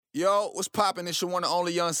Yo, what's poppin'? It's your one and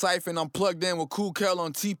only Young Cypher, and I'm plugged in with Cool Kel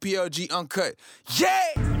on TPLG Uncut. Yeah!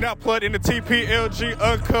 You're now plugged into TPLG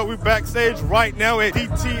Uncut. We backstage right now at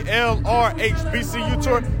DTLR HBCU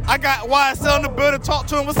Tour. I got YSL in the building. Talk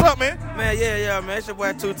to him. What's up, man? Man, yeah, man. It's your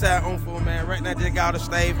boy two-time Unfool, man. Right now, just got on the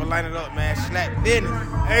stage for lining up, man. Slap business.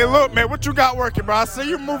 Hey, look, man, what you got working, bro? I see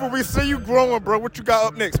you moving. We see you growing, bro. What you got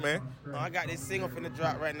up next, man? I got this single finna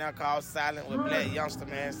drop right now called Silent with Black Youngster,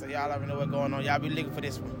 man. So y'all already know what's going on. Y'all be looking for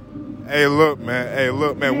this one. Hey, look, man.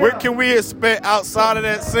 Yeah. What can we expect outside of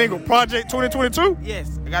that single? Project 2022?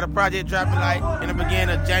 Yes. I got a project dropping like in the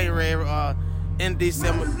beginning of January, in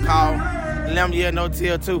December, called 11 Year No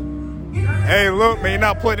Till 2. Hey, look, man, you're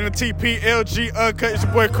not putting in the TPLG Uncut. It's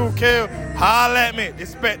your boy Cool Kel. Holla at me.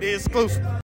 Expect the exclusive.